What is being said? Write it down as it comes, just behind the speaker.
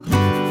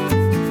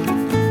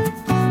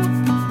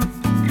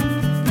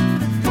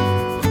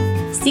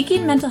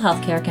Seeking mental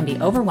health care can be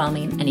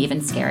overwhelming and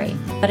even scary,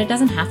 but it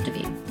doesn't have to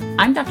be.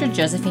 I'm Dr.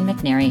 Josephine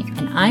McNary,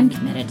 and I'm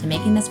committed to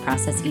making this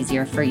process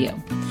easier for you.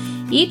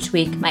 Each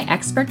week, my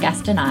expert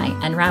guest and I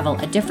unravel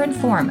a different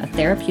form of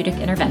therapeutic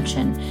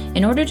intervention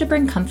in order to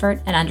bring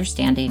comfort and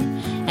understanding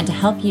and to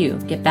help you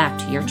get back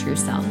to your true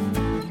self.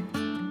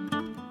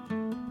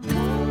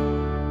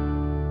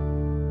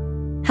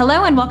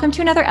 Hello and welcome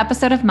to another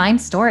episode of Mind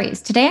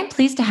Stories. Today I'm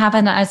pleased to have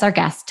as our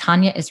guest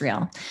Tanya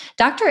Israel.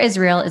 Dr.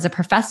 Israel is a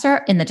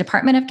professor in the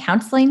Department of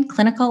Counseling,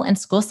 Clinical, and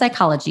School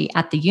Psychology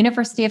at the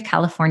University of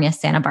California,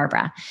 Santa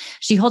Barbara.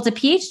 She holds a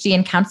PhD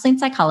in counseling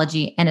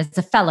psychology and is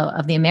a fellow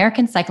of the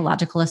American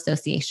Psychological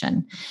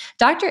Association.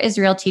 Dr.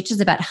 Israel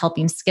teaches about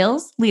helping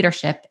skills,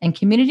 leadership, and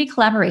community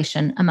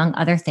collaboration, among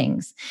other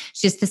things.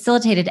 She has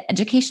facilitated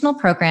educational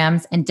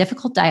programs and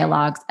difficult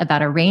dialogues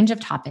about a range of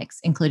topics,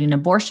 including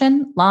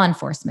abortion, law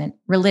enforcement,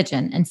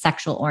 religion, and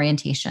sexual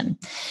orientation.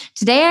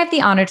 Today, I have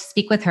the honor to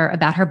speak with her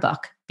about her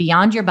book,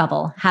 Beyond Your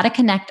Bubble: How to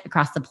Connect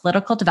Across the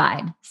Political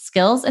Divide,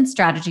 Skills and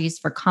Strategies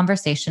for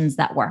Conversations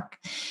That Work.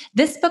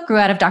 This book grew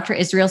out of Dr.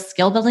 Israel's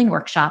skill-building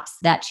workshops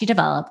that she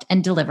developed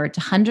and delivered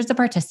to hundreds of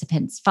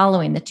participants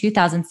following the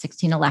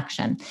 2016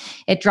 election.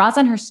 It draws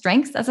on her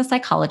strengths as a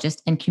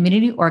psychologist and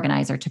community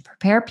organizer to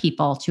prepare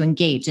people to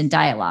engage in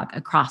dialogue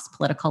across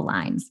political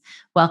lines.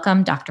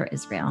 Welcome, Dr.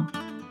 Israel.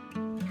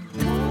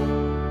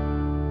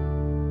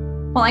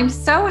 Well, I'm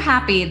so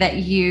happy that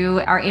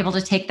you are able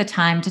to take the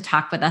time to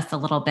talk with us a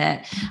little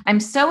bit. I'm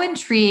so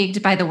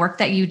intrigued by the work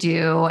that you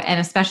do, and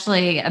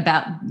especially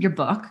about your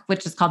book,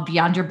 which is called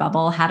Beyond Your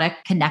Bubble: How to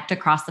Connect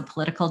Across the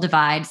Political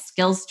Divide,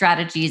 Skills,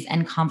 Strategies,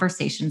 and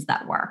Conversations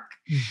That Work.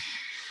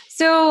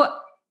 So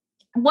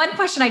one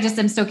question I just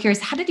am so curious,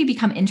 how did you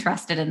become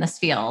interested in this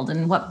field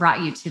and what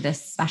brought you to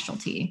this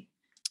specialty?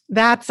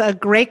 That's a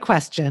great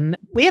question.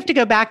 We have to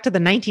go back to the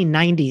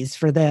 1990s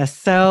for this.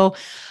 So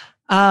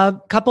a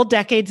couple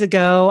decades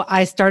ago,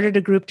 I started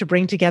a group to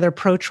bring together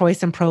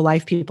pro-choice and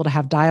pro-life people to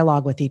have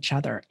dialogue with each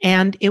other.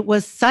 And it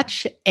was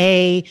such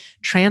a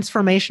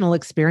transformational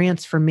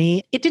experience for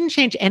me. It didn't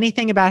change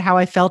anything about how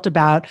I felt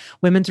about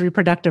women's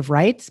reproductive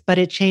rights, but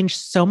it changed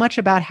so much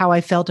about how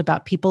I felt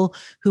about people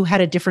who had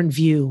a different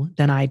view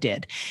than I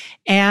did.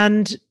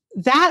 And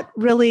that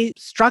really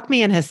struck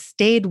me and has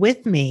stayed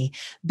with me,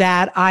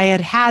 that I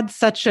had had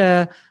such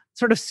a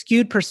sort of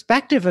skewed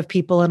perspective of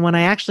people. And when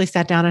I actually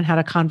sat down and had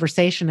a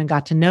conversation and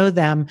got to know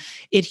them,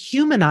 it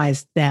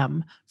humanized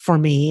them for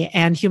me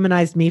and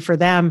humanized me for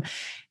them.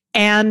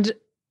 And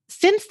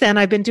since then,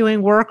 I've been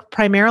doing work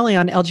primarily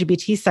on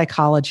LGBT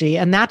psychology.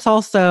 And that's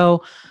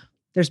also,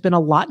 there's been a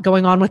lot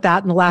going on with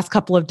that in the last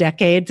couple of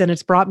decades. And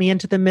it's brought me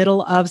into the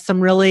middle of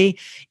some really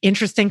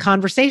interesting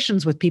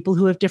conversations with people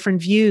who have different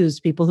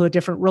views, people who have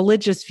different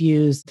religious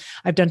views.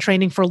 I've done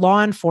training for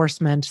law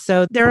enforcement.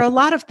 So there are a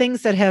lot of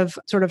things that have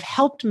sort of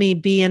helped me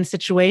be in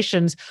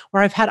situations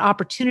where I've had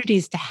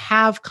opportunities to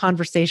have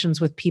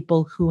conversations with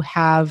people who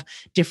have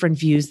different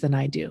views than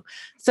I do.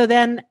 So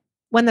then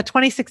when the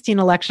 2016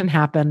 election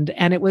happened,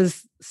 and it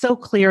was so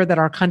clear that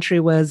our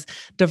country was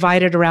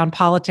divided around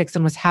politics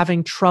and was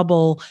having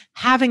trouble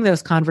having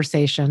those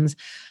conversations,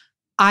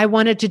 I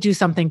wanted to do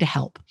something to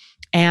help.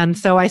 And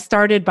so I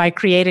started by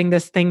creating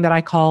this thing that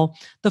I call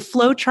the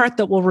flow chart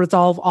that will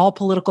resolve all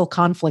political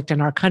conflict in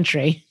our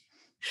country,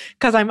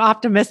 because I'm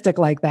optimistic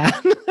like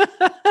that.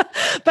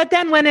 But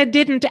then when it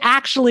didn't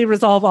actually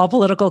resolve all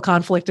political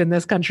conflict in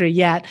this country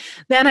yet,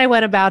 then I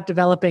went about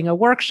developing a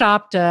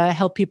workshop to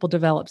help people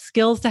develop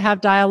skills to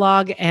have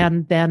dialogue.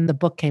 And then the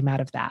book came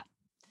out of that.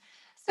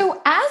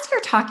 So as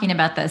you're talking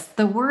about this,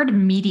 the word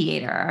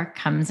mediator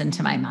comes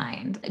into my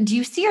mind. Do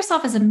you see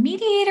yourself as a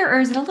mediator,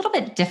 or is it a little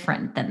bit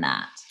different than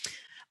that?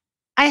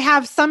 I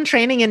have some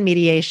training in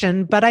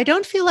mediation, but I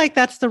don't feel like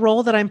that's the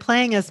role that I'm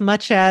playing as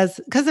much as,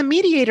 because a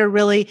mediator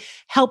really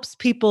helps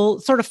people,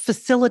 sort of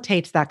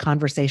facilitates that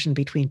conversation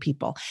between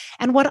people.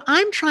 And what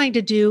I'm trying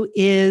to do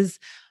is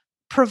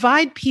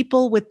provide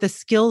people with the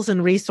skills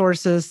and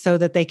resources so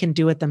that they can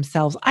do it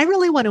themselves. I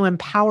really want to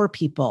empower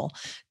people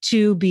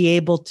to be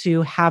able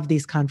to have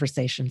these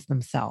conversations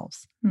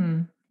themselves.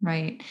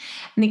 Right.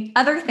 And the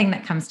other thing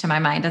that comes to my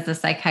mind as a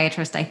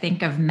psychiatrist, I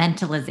think of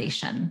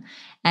mentalization.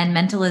 And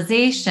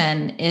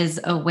mentalization is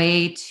a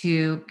way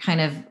to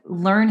kind of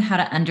learn how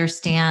to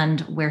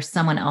understand where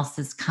someone else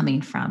is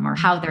coming from or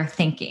how they're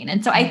thinking.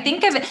 And so I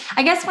think of it,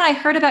 I guess when I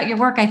heard about your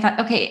work, I thought,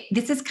 okay,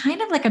 this is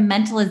kind of like a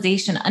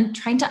mentalization,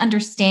 trying to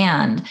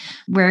understand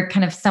where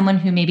kind of someone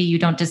who maybe you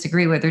don't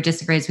disagree with or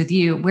disagrees with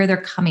you, where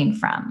they're coming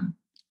from.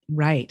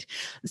 Right.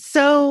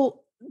 So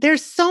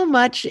there's so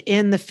much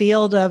in the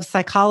field of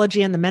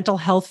psychology and the mental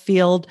health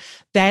field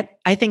that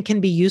I think can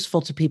be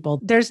useful to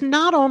people. There's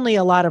not only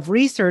a lot of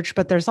research,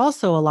 but there's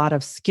also a lot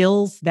of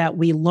skills that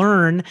we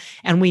learn,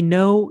 and we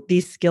know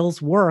these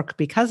skills work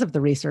because of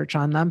the research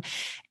on them.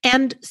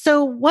 And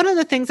so one of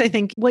the things I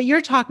think what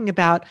you're talking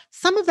about,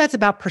 some of that's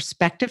about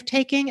perspective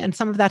taking and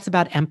some of that's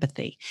about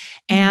empathy.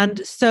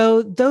 And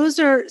so those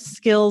are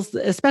skills,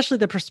 especially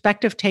the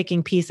perspective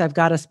taking piece. I've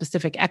got a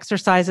specific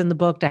exercise in the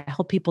book to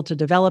help people to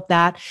develop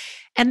that.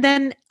 And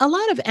then a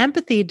lot of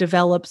empathy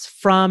develops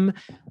from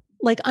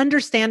like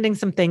understanding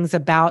some things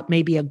about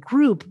maybe a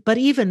group, but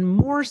even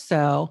more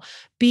so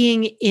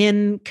being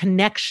in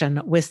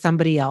connection with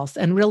somebody else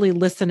and really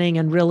listening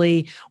and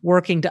really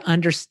working to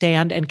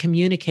understand and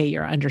communicate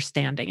your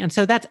understanding. And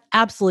so that's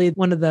absolutely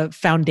one of the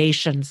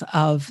foundations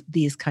of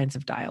these kinds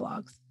of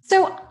dialogues.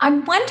 So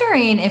I'm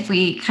wondering if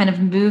we kind of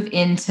move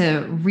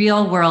into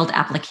real world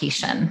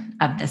application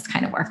of this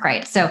kind of work,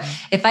 right? So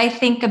if I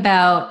think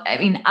about,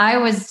 I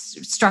was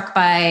struck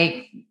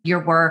by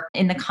your work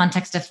in the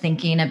context of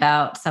thinking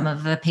about some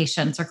of the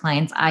patients or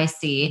clients I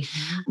see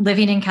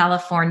living in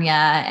California,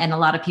 and a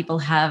lot of people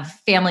have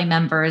family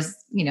members,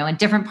 in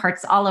different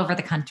parts all over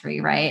the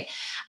country, right?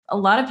 A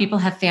lot of people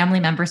have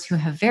family members who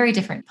have very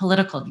different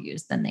political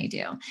views than they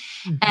do.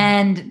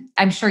 And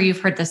I'm sure you've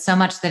heard this so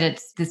much that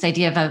it's this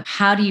idea of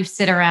how do you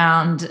sit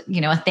around,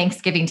 a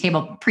Thanksgiving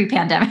table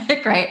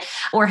pre-pandemic, right?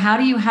 Or how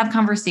do you have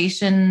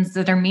conversations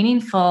that are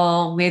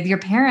meaningful with your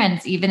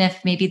parents, even if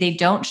maybe they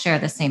don't share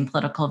the same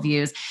political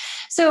views?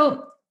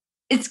 So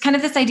it's kind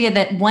of this idea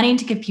that wanting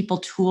to give people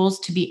tools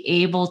to be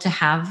able to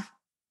have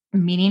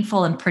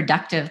meaningful and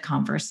productive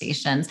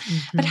conversations.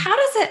 But how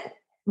does it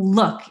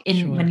look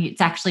when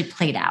it's actually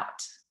played out?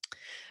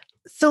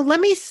 So let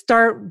me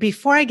start,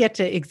 before I get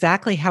to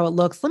exactly how it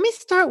looks, let me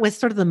start with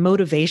sort of the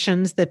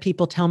motivations that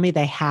people tell me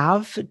they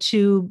have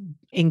to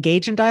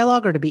engage in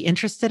dialogue or to be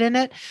interested in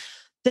it.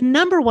 The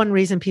number one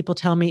reason people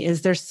tell me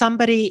is there's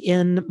somebody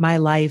in my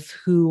life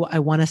who I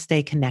want to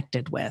stay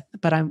connected with,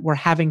 but we're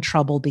having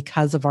trouble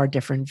because of our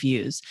different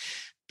views.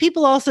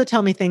 People also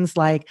tell me things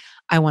like,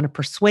 I want to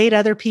persuade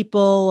other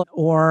people,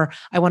 or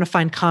I want to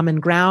find common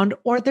ground.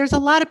 Or there's a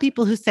lot of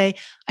people who say,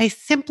 I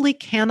simply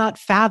cannot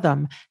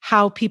fathom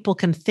how people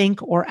can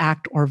think or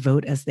act or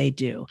vote as they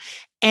do.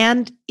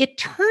 And it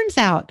turns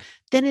out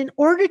that in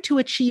order to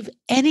achieve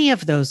any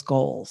of those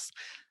goals,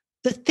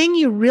 the thing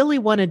you really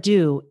want to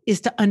do is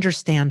to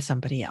understand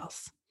somebody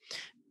else.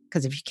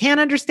 Because if you can't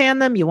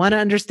understand them, you want to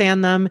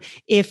understand them.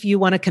 If you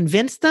want to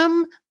convince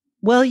them,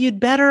 well, you'd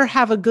better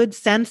have a good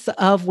sense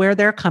of where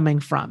they're coming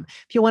from.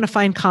 If you want to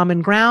find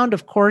common ground,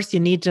 of course, you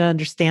need to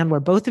understand where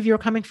both of you are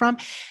coming from.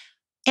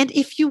 And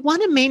if you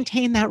want to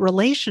maintain that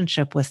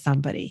relationship with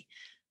somebody,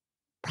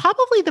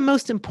 probably the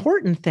most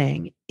important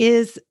thing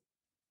is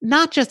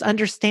not just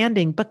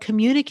understanding, but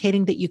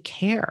communicating that you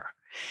care.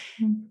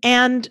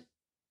 And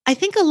I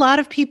think a lot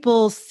of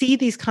people see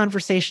these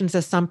conversations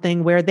as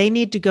something where they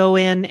need to go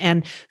in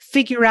and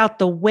figure out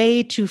the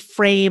way to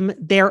frame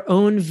their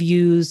own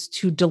views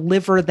to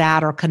deliver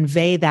that or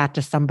convey that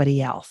to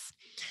somebody else.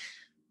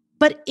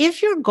 But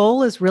if your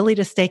goal is really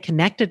to stay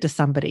connected to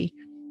somebody,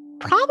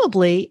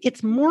 probably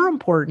it's more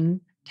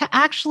important to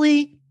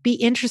actually be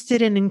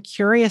interested in and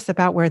curious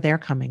about where they're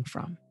coming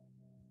from.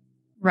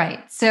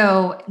 Right.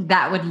 So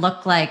that would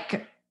look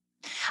like,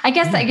 I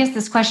guess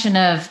this question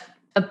of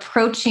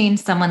approaching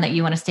someone that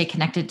you want to stay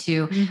connected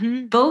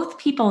to, both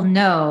people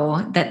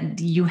know that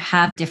you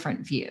have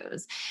different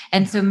views.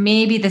 And so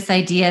maybe this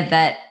idea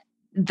that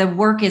the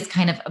work is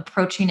kind of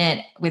approaching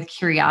it with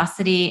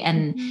curiosity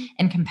and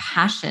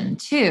compassion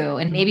too.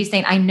 And maybe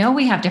saying, I know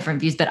we have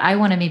different views, but I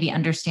want to maybe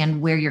understand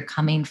where you're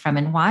coming from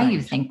and why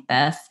you think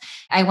this.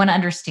 I want to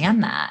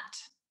understand that.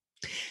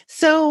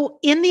 So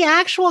in the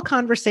actual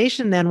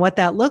conversation, then what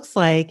that looks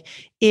like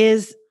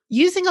is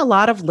using a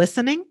lot of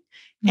listening.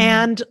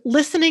 And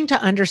listening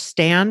to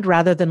understand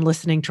rather than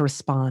listening to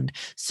respond.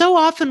 So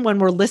often when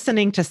we're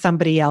listening to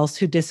somebody else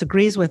who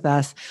disagrees with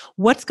us,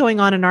 what's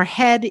going on in our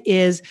head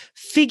is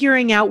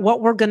figuring out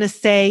what we're going to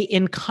say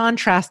in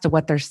contrast to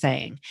what they're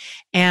saying.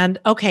 And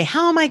okay,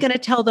 how am I going to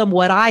tell them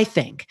what I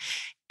think?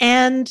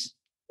 And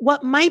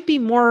what might be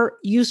more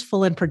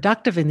useful and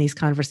productive in these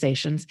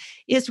conversations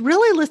is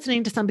really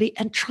listening to somebody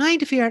and trying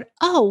to figure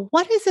out,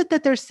 what is it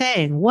that they're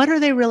saying? What are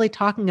they really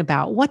talking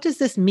about? What does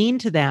this mean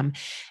to them?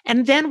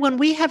 And then when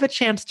we have a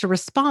chance to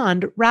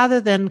respond, rather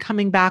than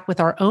coming back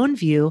with our own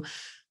view,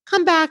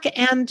 come back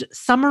and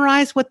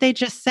summarize what they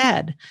just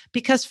said.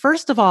 Because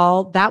first of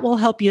all, that will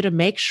help you to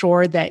make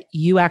sure that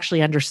you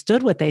actually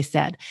understood what they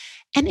said.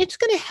 And it's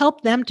going to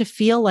help them to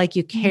feel like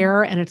you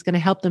care, and it's going to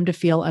help them to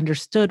feel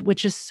understood,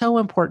 which is so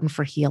important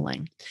for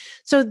healing.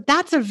 So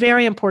that's a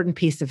very important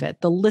piece of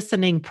it, the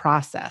listening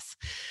process.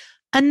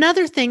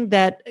 Another thing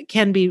that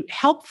can be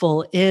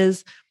helpful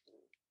is,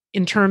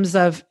 in terms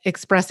of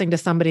expressing to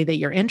somebody that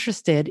you're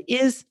interested,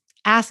 is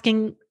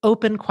asking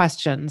open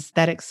questions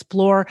that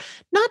explore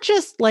not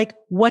just like,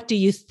 what do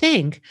you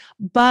think,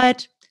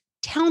 but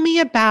tell me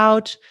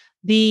about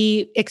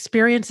the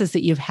experiences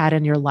that you've had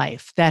in your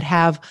life that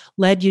have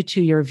led you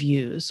to your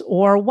views,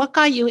 or what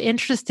got you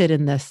interested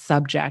in this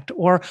subject,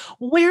 or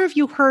where have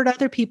you heard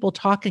other people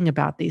talking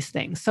about these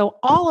things? So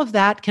all of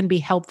that can be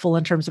helpful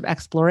in terms of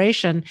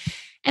exploration.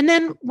 And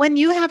then when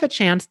you have a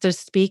chance to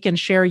speak and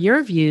share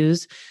your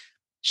views,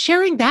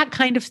 sharing that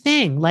kind of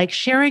thing, like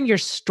sharing your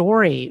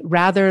story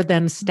rather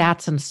than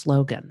stats and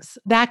slogans,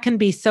 that can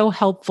be so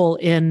helpful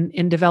in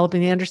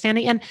developing the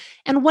understanding.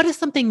 And what does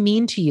something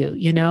mean to you?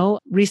 You know,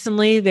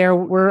 recently there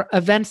were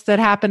events that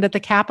happened at the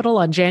Capitol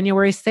on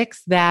January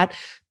 6th that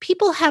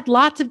people had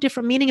lots of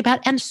different meaning about,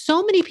 and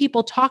so many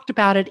people talked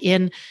about it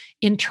in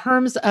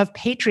terms of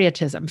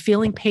patriotism,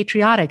 feeling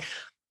patriotic,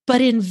 but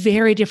in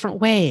very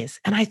different ways.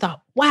 And I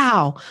thought,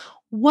 wow,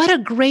 what a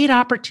great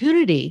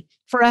opportunity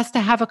for us to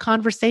have a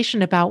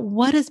conversation about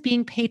what does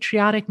being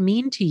patriotic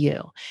mean to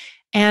you?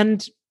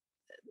 And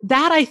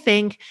that, I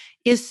think,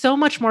 is so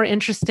much more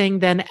interesting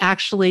than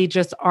actually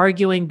just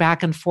arguing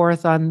back and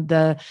forth on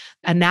the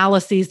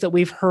analyses that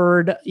we've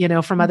heard, you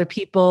know, from other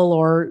people,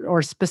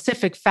 or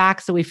specific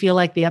facts that we feel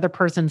like the other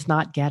person's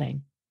not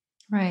getting.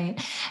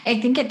 Right. I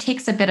think it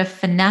takes a bit of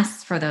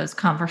finesse for those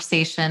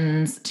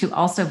conversations to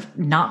also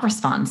not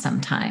respond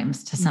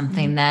sometimes to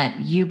something that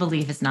you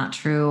believe is not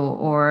true,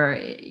 or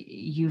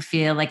you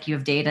feel like you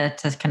have data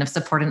to kind of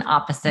support an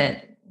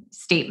opposite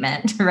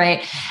statement,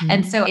 right?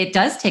 And so it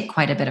does take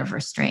quite a bit of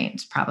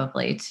restraint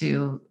probably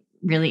to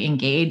really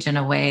engage in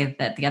a way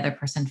that the other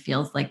person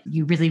feels like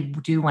you really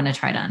do want to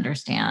try to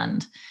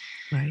understand.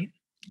 Right.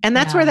 And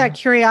that's where that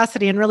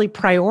curiosity and really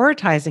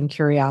prioritizing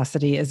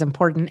curiosity is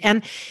important.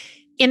 And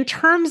in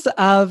terms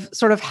of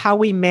sort of how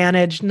we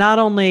manage not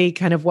only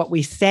kind of what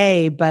we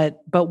say,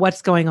 but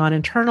what's going on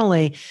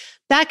internally,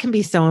 that can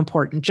be so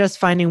important, just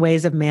finding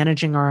ways of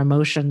managing our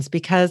emotions,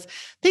 because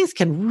things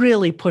can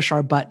really push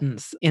our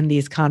buttons in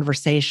these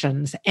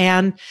conversations.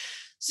 And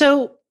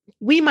so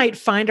we might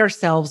find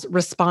ourselves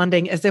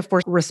responding as if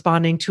we're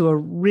responding to a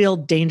real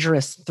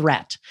dangerous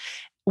threat,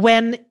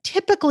 when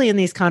typically in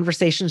these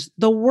conversations,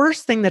 the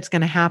worst thing that's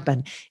going to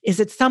happen is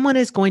that someone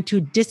is going to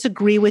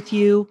disagree with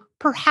you,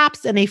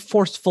 perhaps in a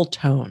forceful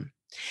tone.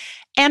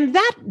 And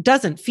that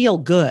doesn't feel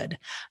good,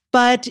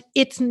 but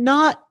it's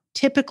not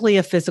typically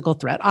a physical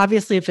threat.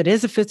 Obviously, if it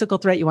is a physical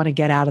threat, you want to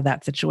get out of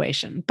that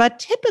situation. But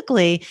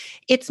typically,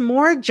 it's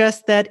more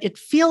just that it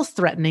feels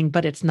threatening,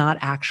 but it's not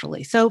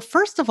actually. So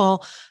first of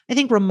all, I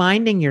think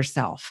reminding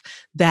yourself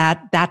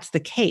that that's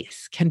the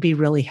case can be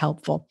really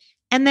helpful.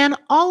 And then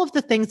all of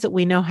the things that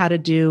we know how to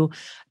do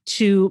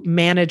to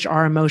manage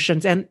our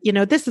emotions. And, you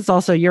know, this is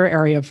also your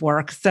area of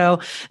work. So,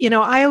 you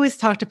know, I always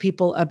talk to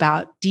people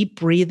about deep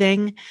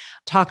breathing,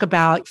 talk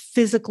about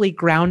physically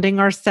grounding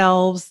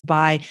ourselves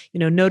by, you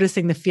know,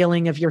 noticing the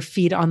feeling of your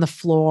feet on the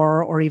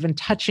floor, or even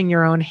touching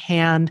your own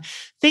hand,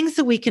 things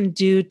that we can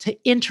do to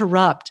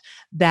interrupt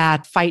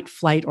that fight,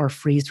 flight, or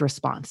freeze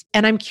response.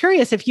 And I'm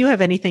curious if you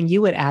have anything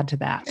you would add to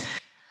that.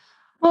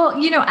 Well,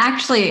 you know,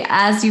 actually,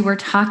 as you were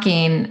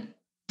talking,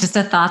 just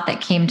a thought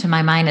that came to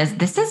my mind is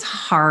this is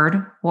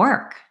hard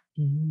work,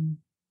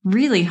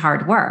 really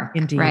hard work.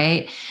 Indeed.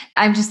 Right?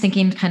 I'm just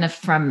thinking kind of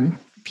from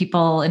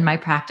people in my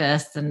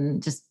practice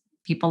and just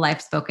people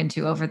I've spoken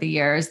to over the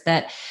years,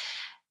 that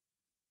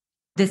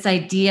this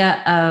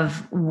idea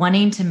of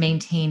wanting to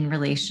maintain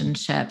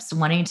relationships,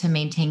 wanting to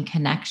maintain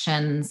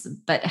connections,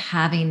 but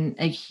having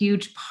a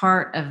huge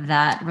part of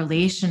that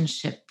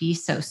relationship be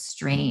so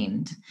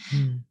strained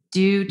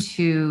due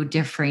to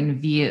differing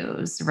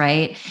views,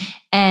 right?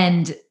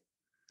 And,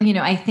 you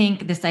know, I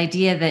think this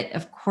idea that,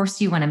 of course,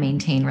 you want to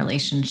maintain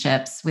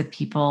relationships with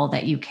people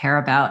that you care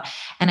about.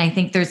 And I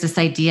think there's this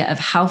idea of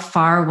how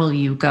far will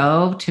you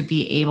go to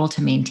be able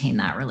to maintain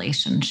that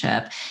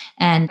relationship.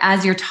 And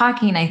as you're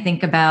talking, I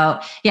think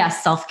about,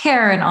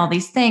 self-care and all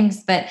these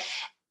things, but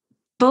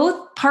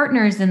both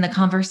partners in the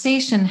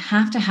conversation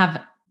have to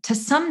have, to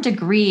some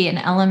degree, an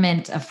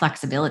element of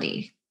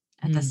flexibility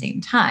at the same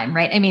time,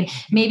 right? I mean,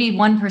 maybe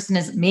one person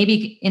is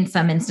maybe in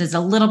some instances a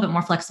little bit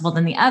more flexible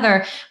than the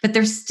other, but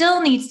there still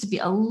needs to be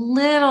a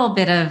little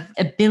bit of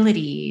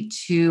ability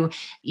to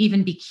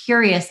even be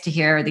curious to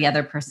hear the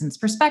other person's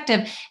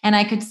perspective. And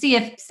I could see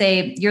if,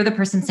 say, you're the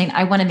person saying,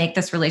 I want to make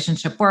this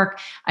relationship work.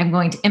 I'm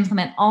going to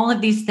implement all of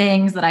these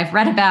things that I've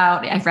read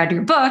about. I've read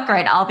your book,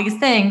 right? All these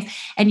things.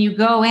 And you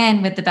go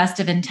in with the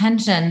best of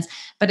intentions.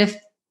 But if,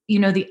 you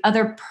know, the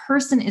other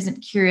person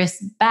isn't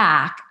curious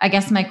back, I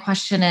guess my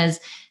question is,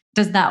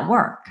 does that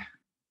work?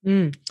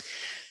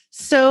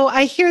 So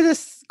I hear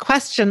this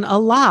question a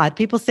lot.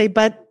 People say,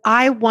 but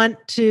I want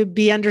to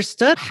be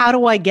understood. How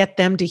do I get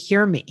them to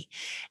hear me?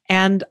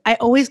 And I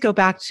always go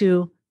back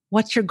to,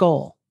 what's your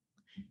goal?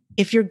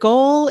 If your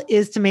goal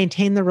is to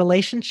maintain the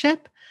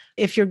relationship,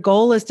 if your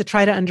goal is to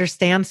try to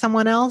understand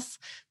someone else,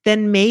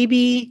 then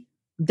maybe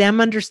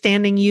them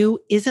understanding you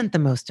isn't the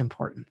most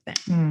important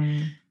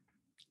thing.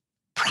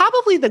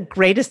 Probably the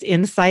greatest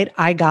insight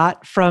I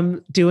got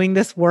from doing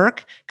this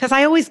work, because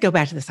I always go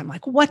back to this. I'm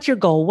like, what's your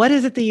goal? What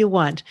is it that you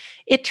want?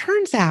 It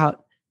turns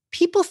out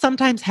people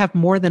sometimes have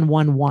more than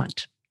one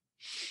want.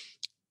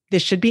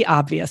 this should be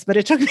obvious, but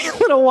it took me a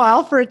little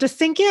while for it to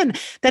sink in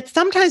that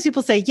sometimes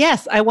people say,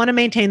 yes, I want to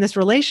maintain this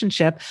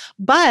relationship,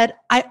 but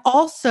I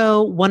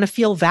also want to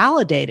feel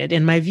validated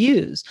in my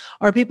views.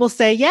 Or people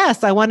say,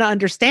 yes, I want to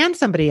understand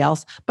somebody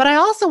else, but I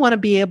also want to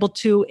be able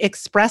to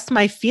express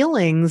my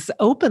feelings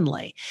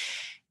openly.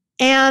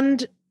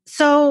 And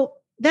so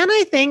then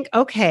I think,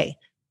 okay,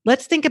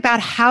 let's think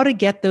about how to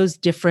get those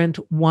different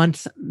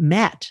wants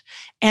met.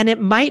 And it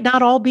might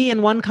not all be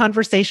in one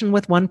conversation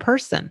with one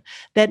person,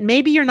 that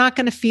maybe you're not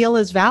going to feel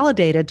as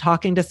validated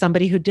talking to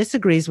somebody who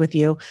disagrees with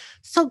you.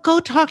 So go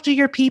talk to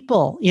your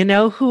people,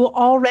 who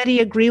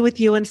already agree with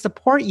you and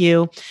support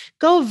you.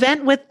 Go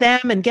vent with them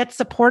and get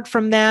support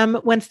from them.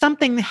 When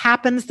something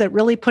happens that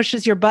really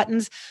pushes your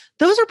buttons,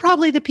 those are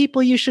probably the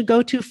people you should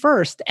go to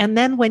first. And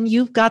then when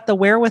you've got the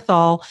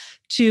wherewithal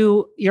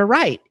you're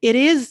right, it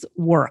is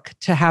work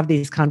to have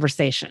these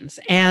conversations.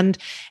 And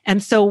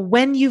so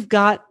when you've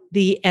got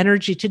the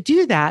energy to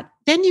do that,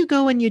 then you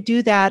go and you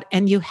do that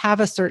and you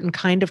have a certain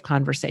kind of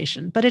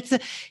conversation. But it's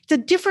a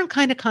different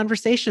kind of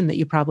conversation that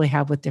you probably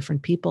have with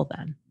different people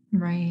then.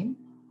 Right.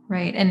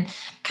 And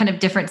kind of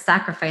different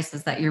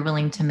sacrifices that you're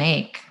willing to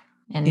make.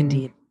 And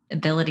indeed,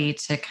 ability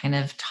to kind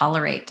of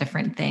tolerate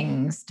different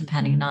things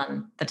depending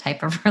on the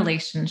type of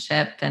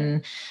relationship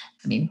and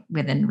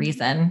within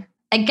reason.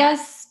 I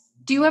guess,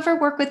 do you ever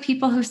work with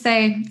people who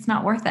say it's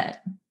not worth it?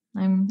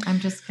 I'm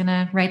just going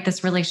to write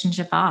this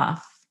relationship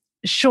off.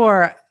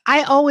 Sure.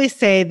 I always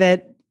say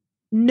that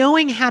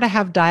knowing how to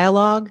have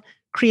dialogue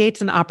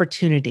creates an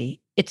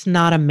opportunity. It's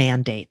not a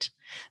mandate.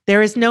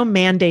 There is no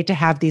mandate to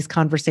have these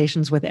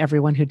conversations with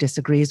everyone who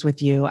disagrees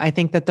with you. I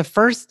think that the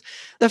first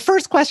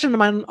question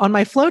on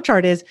my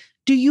flowchart is,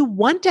 do you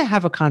want to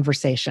have a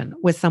conversation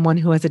with someone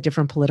who has a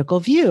different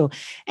political view?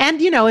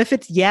 And, if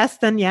it's yes,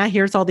 then yeah,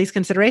 here's all these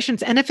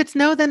considerations. And if it's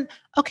no, then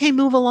okay,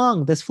 move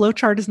along. This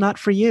flowchart is not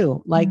for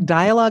you.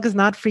 Dialogue is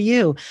not for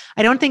you.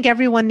 I don't think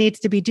everyone needs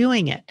to be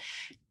doing it.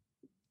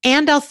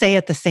 And I'll say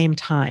at the same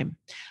time,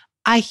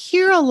 I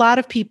hear a lot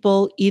of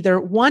people either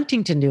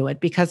wanting to do it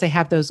because they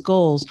have those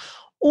goals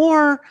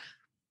or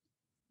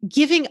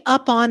giving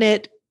up on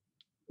it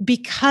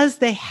because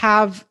they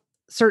have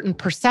certain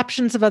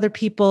perceptions of other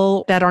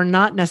people that are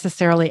not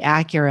necessarily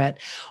accurate,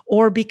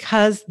 or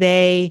because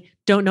they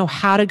don't know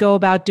how to go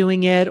about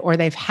doing it, or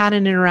they've had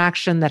an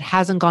interaction that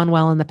hasn't gone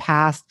well in the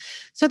past.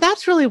 So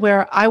that's really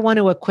where I want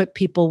to equip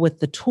people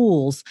with the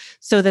tools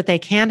so that they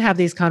can have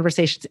these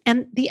conversations.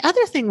 And the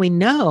other thing we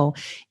know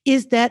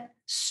is that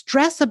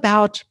stress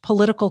about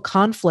political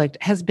conflict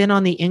has been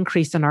on the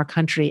increase in our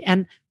country.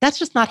 And that's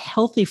just not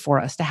healthy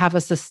for us to have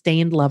a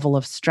sustained level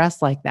of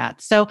stress like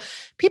that. So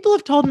people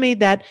have told me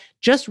that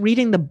just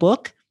reading the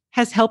book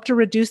has helped to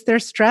reduce their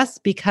stress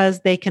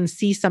because they can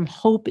see some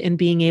hope in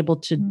being able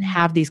to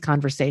have these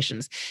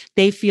conversations.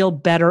 They feel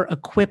better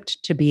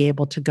equipped to be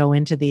able to go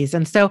into these.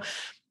 And so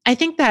I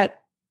think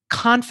that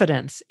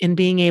confidence in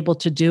being able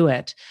to do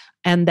it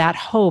and that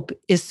hope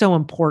is so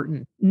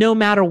important, no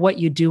matter what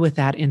you do with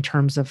that in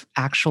terms of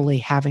actually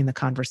having the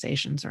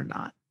conversations or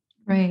not.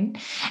 Right.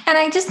 And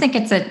I just think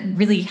it's a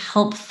really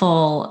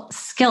helpful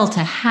skill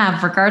to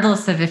have,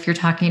 regardless of if you're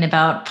talking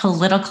about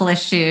political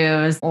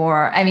issues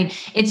or,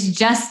 it's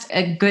just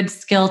a good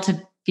skill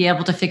to be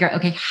able to figure out,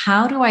 okay,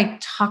 how do I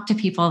talk to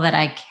people that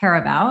I care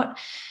about,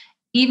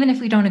 even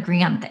if we don't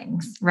agree on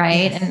things,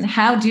 right? Yes. And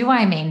how do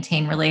I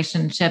maintain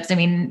relationships?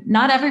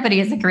 Not everybody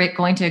is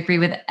going to agree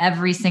with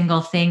every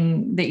single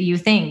thing that you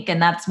think.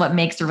 And that's what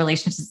makes a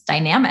relationship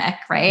dynamic,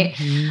 right?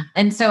 Mm-hmm.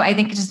 And so I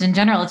think just in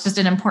general, it's just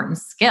an important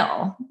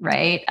skill,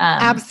 right?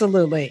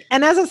 Absolutely.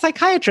 And as a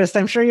psychiatrist,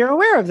 I'm sure you're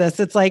aware of this.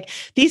 It's like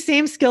these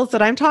same skills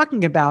that I'm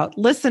talking about,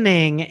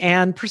 listening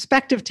and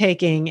perspective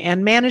taking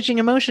and managing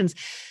emotions.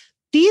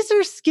 These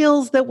are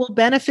skills that will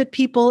benefit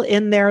people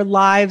in their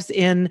lives,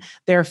 in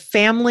their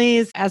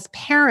families, as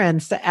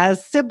parents,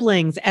 as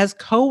siblings, as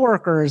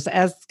coworkers,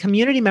 as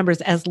community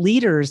members, as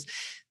leaders.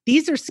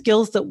 These are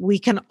skills that we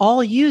can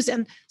all use.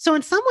 And so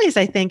in some ways,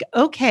 I think,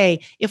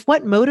 okay, if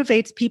what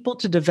motivates people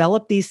to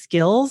develop these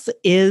skills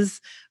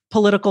is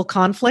political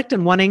conflict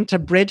and wanting to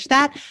bridge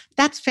that,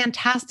 that's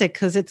fantastic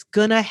because it's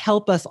going to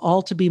help us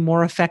all to be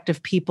more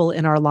effective people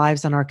in our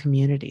lives and our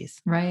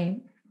communities. Right.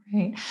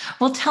 Right.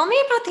 Well, tell me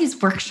about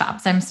these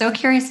workshops. I'm so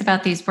curious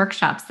about these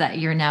workshops that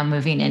you're now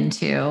moving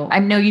into. I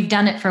know you've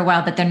done it for a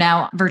while, but they're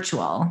now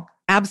virtual.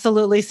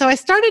 Absolutely. So I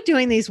started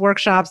doing these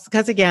workshops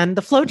because, again,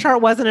 the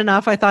flowchart wasn't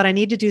enough. I thought I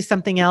need to do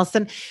something else.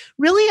 And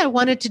really, I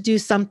wanted to do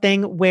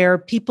something where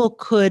people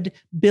could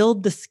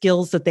build the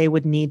skills that they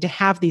would need to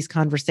have these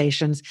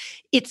conversations.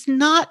 It's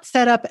not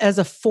set up as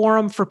a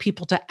forum for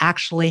people to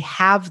actually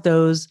have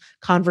those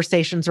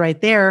conversations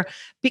right there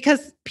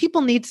because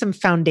people need some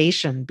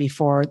foundation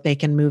before they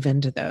can move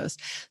into those.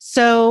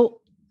 So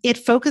it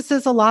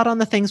focuses a lot on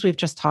the things we've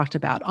just talked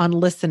about, on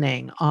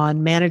listening,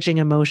 on managing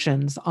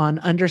emotions, on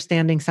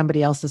understanding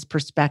somebody else's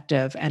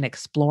perspective and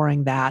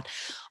exploring that.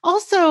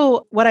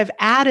 Also, what I've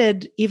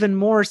added even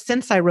more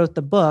since I wrote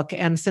the book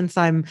and since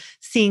I'm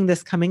seeing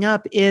this coming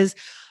up is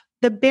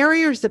the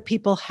barriers that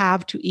people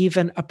have to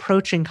even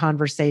approaching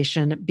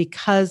conversation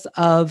because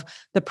of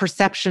the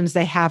perceptions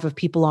they have of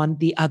people on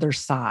the other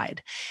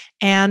side.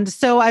 And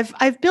so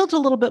I've built a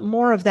little bit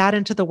more of that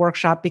into the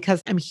workshop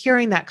because I'm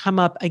hearing that come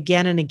up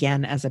again and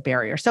again as a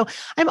barrier. So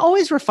I'm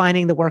always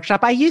refining the workshop.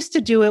 I used to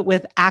do it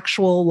with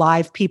actual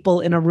live people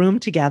in a room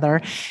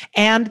together,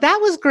 and that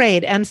was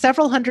great. And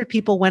several hundred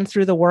people went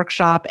through the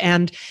workshop,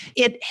 and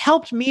it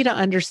helped me to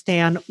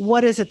understand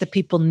what is it that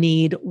people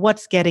need,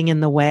 what's getting in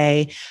the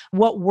way,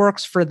 what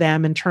works for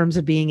them in terms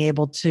of being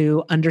able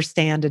to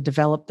understand and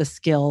develop the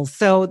skills.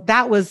 So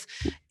that was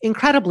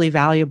incredibly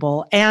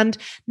valuable. And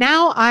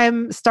now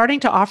I'm starting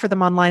to offer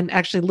them online.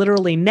 Actually,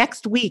 literally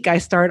next week, I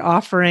start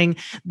offering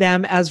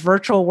them as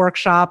virtual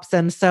workshops.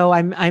 And so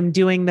I'm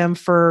doing them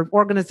for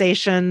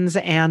organizations,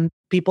 and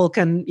people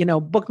can,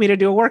 book me to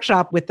do a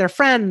workshop with their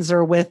friends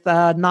or with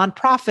a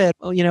nonprofit,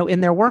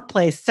 in their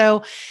workplace.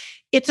 So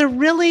it's a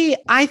really,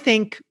 I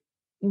think,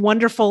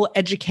 wonderful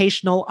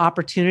educational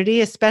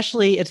opportunity,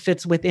 especially if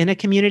it's within a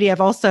community.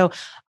 I've also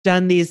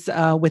done these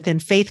within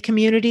faith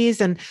communities,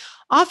 and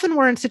often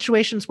we're in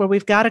situations where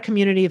we've got a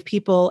community of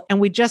people and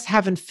we just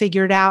haven't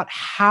figured out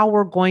how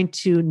we're going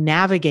to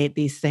navigate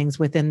these things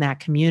within that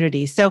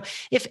community. So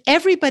if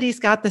everybody's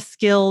got the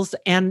skills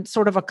and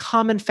sort of a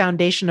common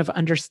foundation of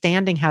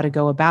understanding how to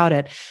go about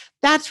it,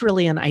 that's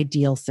really an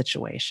ideal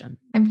situation.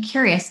 I'm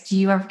curious, do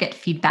you ever get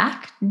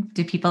feedback?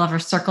 Do people ever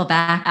circle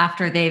back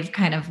after they've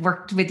kind of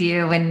worked with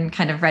you and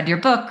kind of read your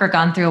book or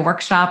gone through a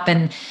workshop?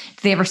 And do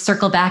they ever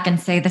circle back and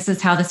say, this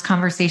is how this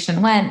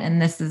conversation went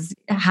and this is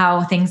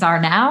how things are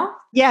now?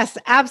 Yes,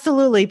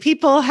 absolutely.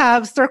 People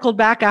have circled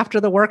back after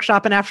the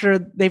workshop and after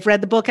they've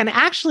read the book. And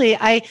actually,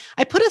 I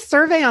put a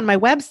survey on my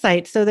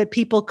website so that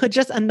people could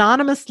just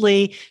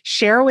anonymously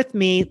share with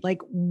me like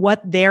what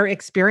their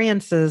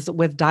experiences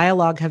with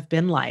dialogue have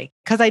been like.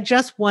 Because I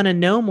just want to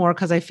know more,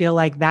 because I feel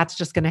like that's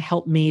just going to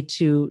help me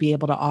to be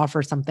able to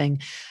offer something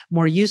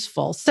more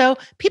useful. So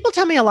people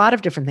tell me a lot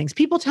of different things.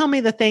 People tell me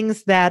the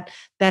things that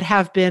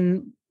have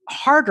been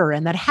harder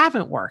and that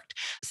haven't worked.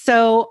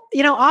 So,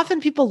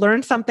 often people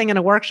learn something in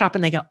a workshop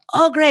and they go,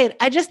 oh, great,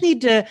 I just need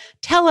to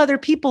tell other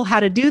people how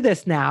to do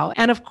this now.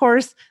 And of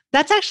course,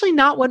 that's actually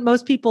not what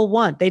most people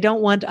want. They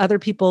don't want other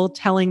people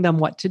telling them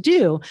what to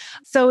do.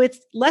 So it's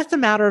less a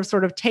matter of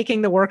sort of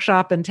taking the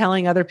workshop and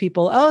telling other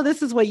people, oh,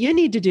 this is what you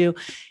need to do.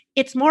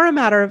 It's more a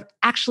matter of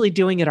actually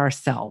doing it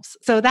ourselves.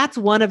 So that's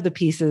one of the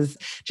pieces.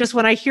 Just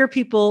when I hear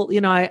people,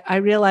 I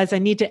realize I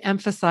need to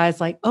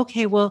emphasize like,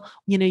 okay, well,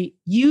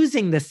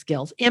 using the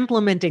skills,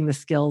 implementing the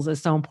skills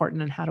is so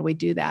important. And how do we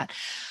do that?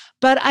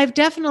 But I've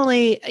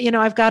definitely,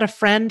 I've got a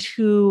friend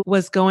who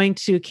was going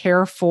to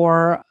care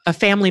for a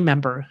family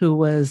member who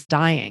was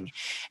dying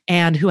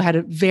and who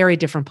had very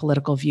different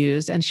political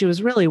views. And she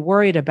was really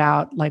worried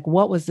about like,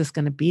 what was this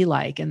going to be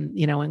like? And,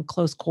 in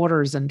close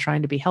quarters and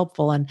trying to be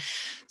helpful. And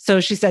so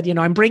she said,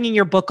 I'm bringing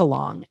your book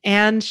along.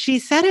 And she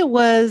said it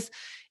was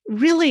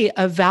really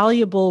a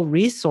valuable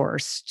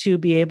resource to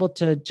be able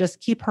to just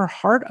keep her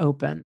heart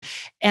open.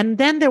 And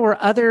then there were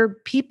other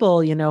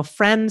people,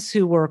 friends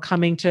who were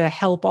coming to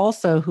help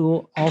also,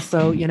 who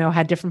also,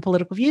 had different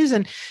political views.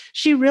 And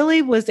she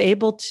really was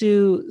able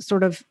to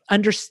sort of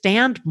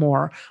understand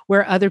more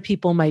where other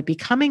people might be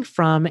coming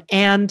from.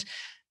 And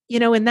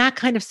in that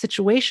kind of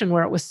situation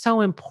where it was so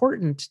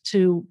important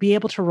to be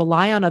able to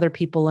rely on other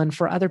people and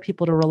for other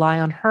people to rely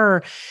on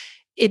her,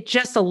 it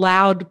just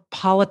allowed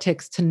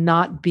politics to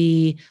not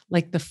be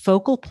like the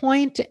focal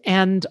point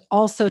and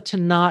also to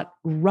not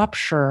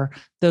rupture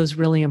those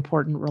really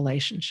important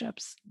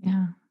relationships.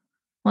 Yeah.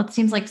 Well, it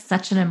seems like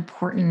such an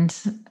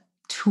important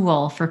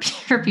tool for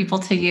people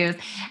to use.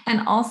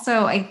 And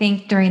also, I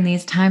think during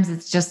these times,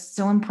 it's just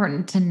so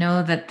important to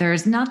know that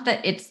there's not that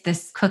it's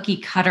this cookie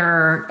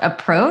cutter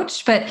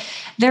approach, but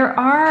there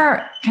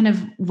are kind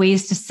of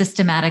ways to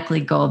systematically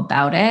go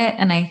about it.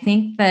 And I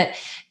think that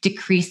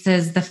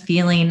decreases the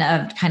feeling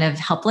of kind of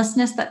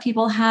helplessness that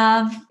people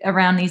have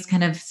around these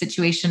kind of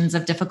situations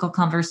of difficult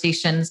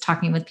conversations,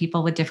 talking with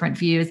people with different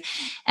views.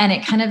 And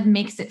it kind of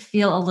makes it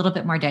feel a little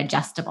bit more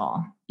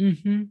digestible.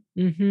 Mm-hmm,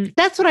 mm-hmm.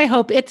 That's what I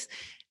hope.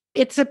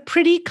 It's a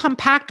pretty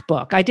compact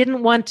book. I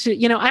didn't want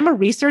to, I'm a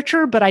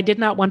researcher, but I did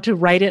not want to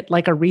write it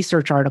like a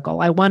research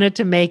article. I wanted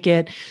to make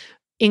it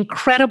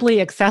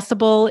incredibly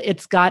accessible.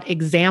 It's got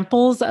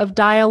examples of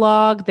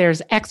dialogue.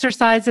 There's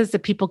exercises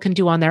that people can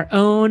do on their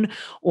own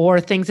or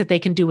things that they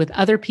can do with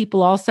other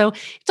people also.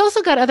 It's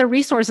also got other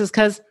resources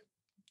because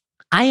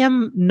I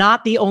am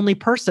not the only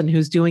person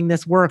who's doing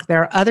this work.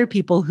 There are other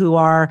people who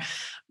are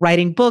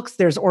writing books.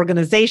 There's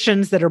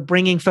organizations that are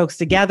bringing folks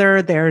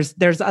together. There's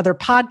other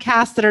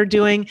podcasts that are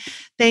doing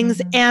things.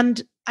 Mm-hmm.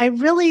 And I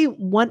really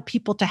want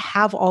people to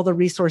have all the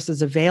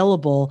resources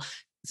available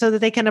so that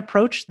they can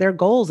approach their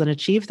goals and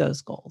achieve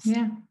those goals.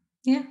 Yeah.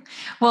 Yeah.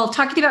 Well,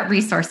 talking about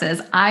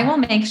resources, I will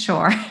make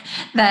sure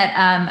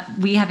that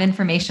we have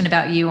information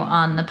about you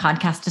on the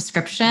podcast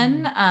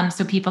description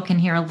so people can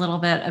hear a little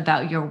bit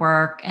about your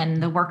work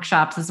and the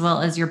workshops as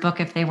well as your book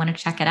if they want to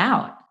check it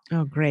out.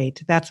 Oh,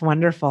 great. That's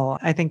wonderful.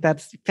 I think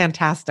that's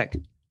fantastic.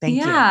 Thank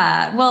you.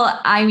 Yeah.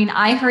 Well, I mean,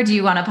 I heard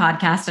you on a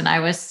podcast and I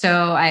was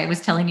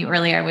telling you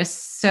earlier, I was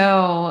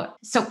so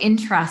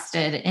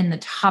interested in the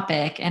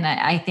topic. And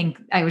I think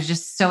I was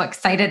just so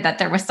excited that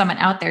there was someone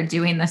out there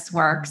doing this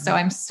work. So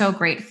I'm so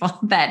grateful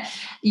that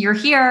you're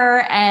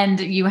here and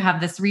you have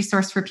this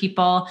resource for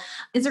people.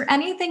 Is there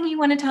anything you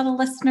want to tell the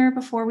listener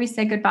before we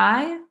say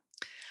goodbye?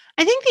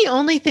 I think the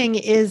only thing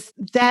is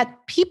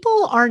that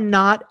people are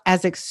not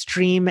as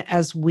extreme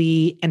as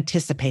we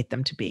anticipate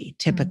them to be,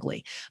 typically.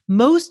 Mm-hmm.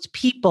 Most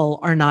people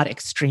are not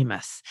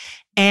extremists.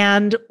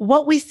 And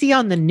what we see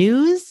on the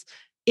news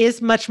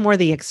is much more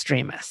the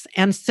extremists.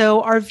 And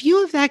so our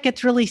view of that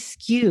gets really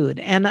skewed.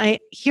 And I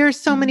hear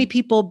so many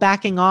people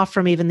backing off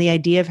from even the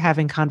idea of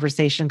having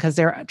conversation because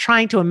they're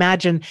trying to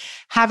imagine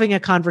having a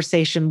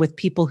conversation with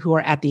people who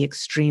are at the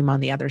extreme on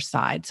the other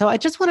side. So I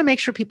just want to make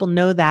sure people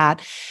know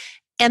that.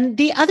 And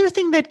the other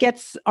thing that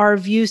gets our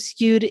view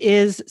skewed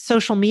is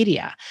social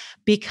media,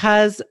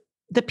 because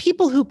the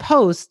people who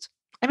post,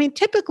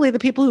 typically the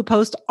people who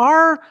post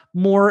are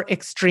more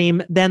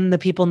extreme than the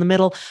people in the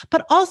middle.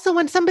 But also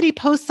when somebody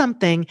posts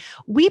something,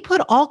 we put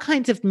all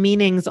kinds of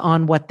meanings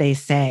on what they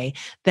say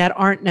that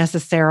aren't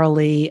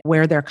necessarily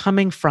where they're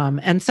coming from.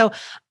 And so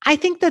I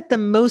think that the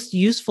most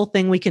useful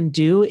thing we can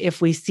do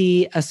if we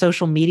see a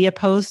social media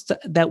post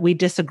that we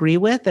disagree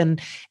with and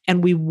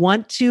we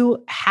want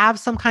to have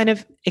some kind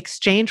of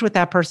exchange with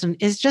that person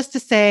is just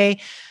to say,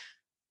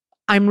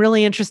 I'm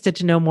really interested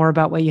to know more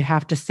about what you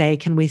have to say.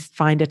 Can we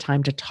find a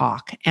time to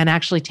talk and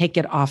actually take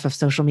it off of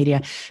social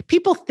media?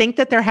 People think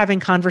that they're having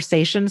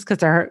conversations because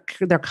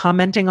they're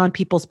commenting on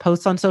people's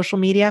posts on social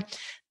media.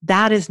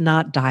 That is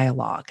not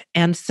dialogue.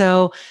 And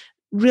so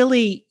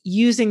really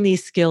using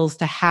these skills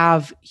to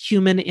have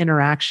human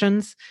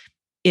interactions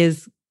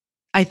is,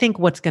 I think,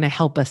 what's going to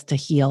help us to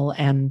heal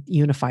and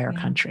unify our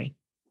country.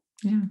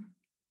 Yeah,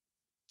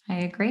 I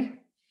agree.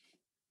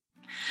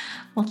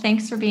 Well,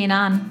 thanks for being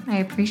on. I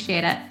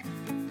appreciate it.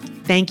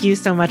 Thank you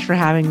so much for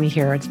having me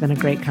here. It's been a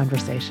great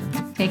conversation.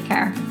 Take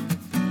care.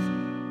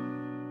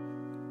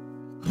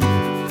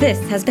 This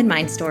has been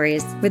Mind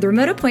Stories, with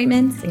remote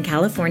appointments in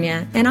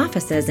California and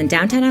offices in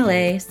downtown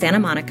LA, Santa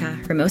Monica,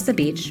 Hermosa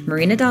Beach,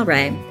 Marina del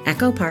Rey,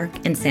 Echo Park,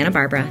 and Santa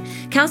Barbara.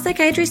 Cal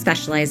Psychiatry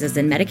specializes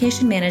in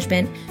medication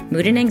management,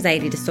 mood and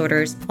anxiety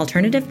disorders,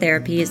 alternative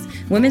therapies,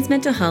 women's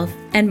mental health,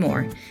 and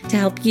more to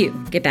help you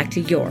get back to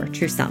your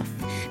true self.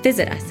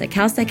 Visit us at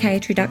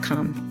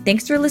calpsychiatry.com.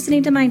 Thanks for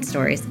listening to Mind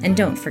Stories, and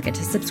don't forget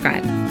to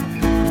subscribe.